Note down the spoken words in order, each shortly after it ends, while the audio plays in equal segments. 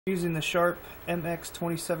Using the Sharp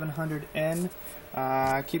MX-2700N.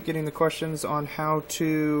 I keep getting the questions on how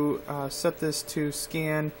to set this to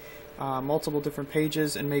scan multiple different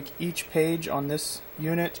pages and make each page on this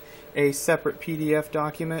unit a separate PDF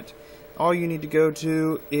document. All you need to go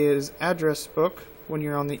to is Address Book. When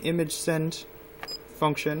you're on the Image Send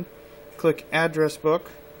function, click Address Book,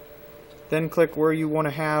 then click where you want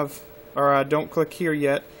to have, or don't click here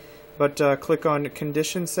yet, but click on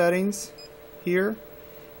Condition Settings here.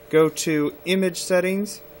 Go to Image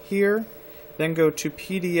Settings here, then go to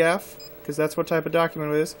PDF, because that's what type of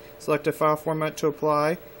document it is. Select a file format to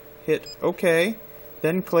apply, hit OK,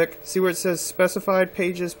 then click, see where it says Specified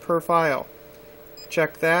Pages per File.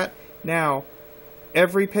 Check that. Now,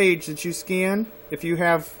 every page that you scan, if you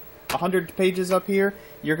have 100 pages up here,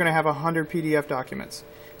 you're going to have 100 PDF documents.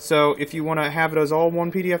 So if you want to have it as all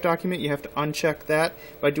one PDF document, you have to uncheck that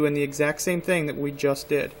by doing the exact same thing that we just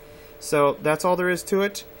did. So that's all there is to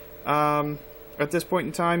it. At this point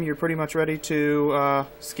in time, you're pretty much ready to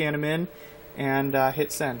scan them in and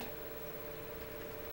hit send.